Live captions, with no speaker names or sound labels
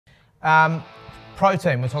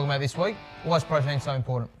Protein, we're talking about this week. Why is protein so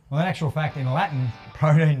important? Well, in actual fact, in Latin,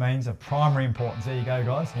 protein means of primary importance. There you go,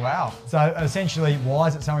 guys. Wow. So essentially, why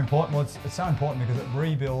is it so important? Well, it's so important because it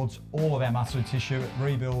rebuilds all of our muscle tissue, it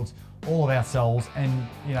rebuilds all of our cells, and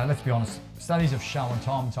let's be honest, studies have shown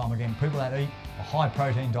time and time again, people that eat a high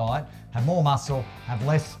protein diet have more muscle, have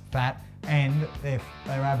less fat, and they're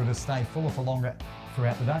able to stay fuller for longer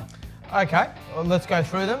throughout the day. Okay, well, let's go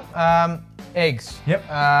through them. Eggs. Yep.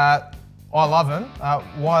 I love them.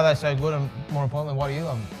 Why are they so good, and more importantly, why do you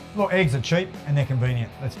love them? Look, eggs are cheap and they're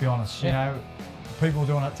convenient, let's be honest. People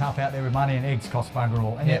doing it tough out there with money, and eggs cost bugger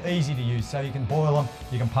all. And they're easy to use, so you can boil them,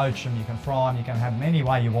 you can poach them, you can fry them, you can have them any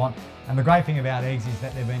way you want. And the great thing about eggs is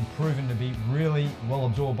that they've been proven to be really well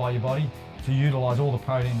absorbed by your body to utilise all the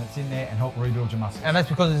protein that's in there and help rebuild your muscles. And that's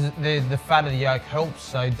because the fat of the yolk helps,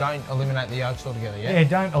 so don't eliminate the yolks altogether, yeah? Yeah,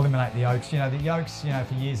 don't eliminate the yolks. The yolks,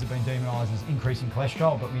 for years have been demonised as increasing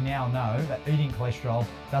cholesterol, but we now know that eating cholesterol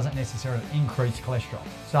doesn't necessarily increase cholesterol.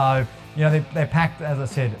 So, they're packed, as I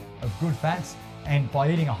said, of good fats, and by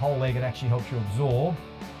eating a whole egg, it actually helps you absorb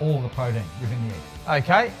all the protein within the egg.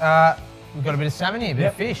 Okay, we've got a bit of salmon here, a bit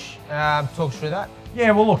of fish. Talk us through that.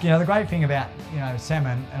 Yeah, well look, the great thing about,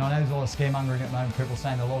 salmon, and I know there's a lot of scaremongering at the moment, people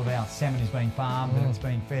saying that a lot of our salmon is being farmed and it's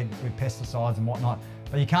being fed with pesticides and whatnot,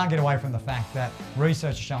 but you can't get away from the fact that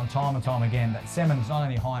research has shown time and time again that salmon is not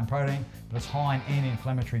only high in protein, but it's high in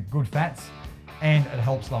anti-inflammatory good fats, and it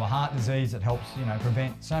helps lower heart disease, it helps,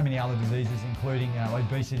 prevent so many other diseases, including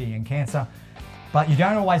obesity and cancer. But you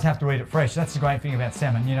don't always have to eat it fresh. That's the great thing about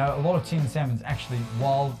salmon. A lot of tinned salmon is actually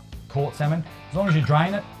wild caught salmon. As long as you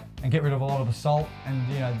drain it and get rid of a lot of the salt and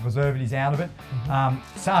the preservatives out of it.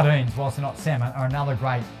 Sardines, whilst they're not salmon, are another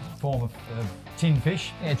great form of tinned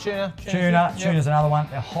fish. Yeah, tuna. Tuna's another one.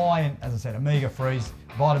 They're high in, as I said, omega-3s,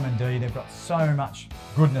 vitamin D. They've got so much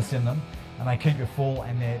goodness in them, and they keep you full,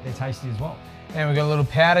 and they're tasty as well. And we've got a little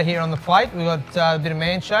powder here on the plate. We've got a bit of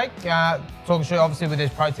man shake. Talking through, obviously, with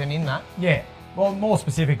there's protein in that. Yeah. Well, more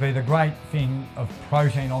specifically, the great thing of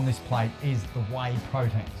protein on this plate is the whey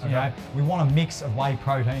proteins. Okay. We want a mix of whey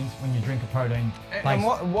proteins when you drink a protein. And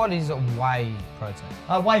what is a whey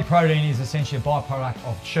protein? Whey protein is essentially a byproduct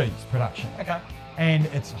of cheese production. Okay. And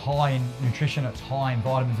it's high in nutrition, it's high in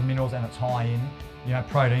vitamins and minerals, and it's high in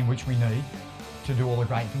protein, which we need to do all the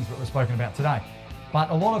great things that we've spoken about today. But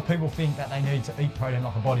a lot of people think that they need to eat protein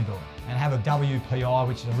like a bodybuilder and have a WPI,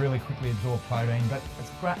 which is a really quickly absorbed protein, but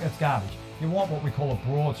it's garbage. You want what we call a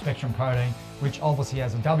broad spectrum protein, which obviously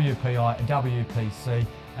has a WPI, a WPC,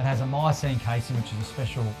 and has a myosin casein, which is a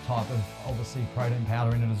special type of, obviously, protein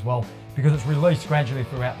powder in it as well, because it's released gradually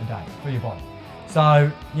throughout the day for your body.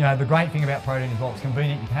 So, the great thing about protein is, well, it's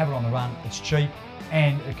convenient, you can have it on the run, it's cheap,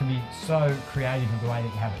 and it can be so creative with the way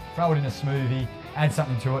that you have it. Throw it in a smoothie, add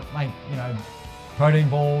something to it, make, protein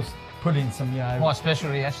balls, put in some, My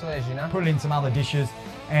specialty, actually, as you know. Put it in some other dishes,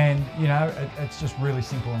 and, it's just really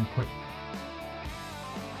simple and quick.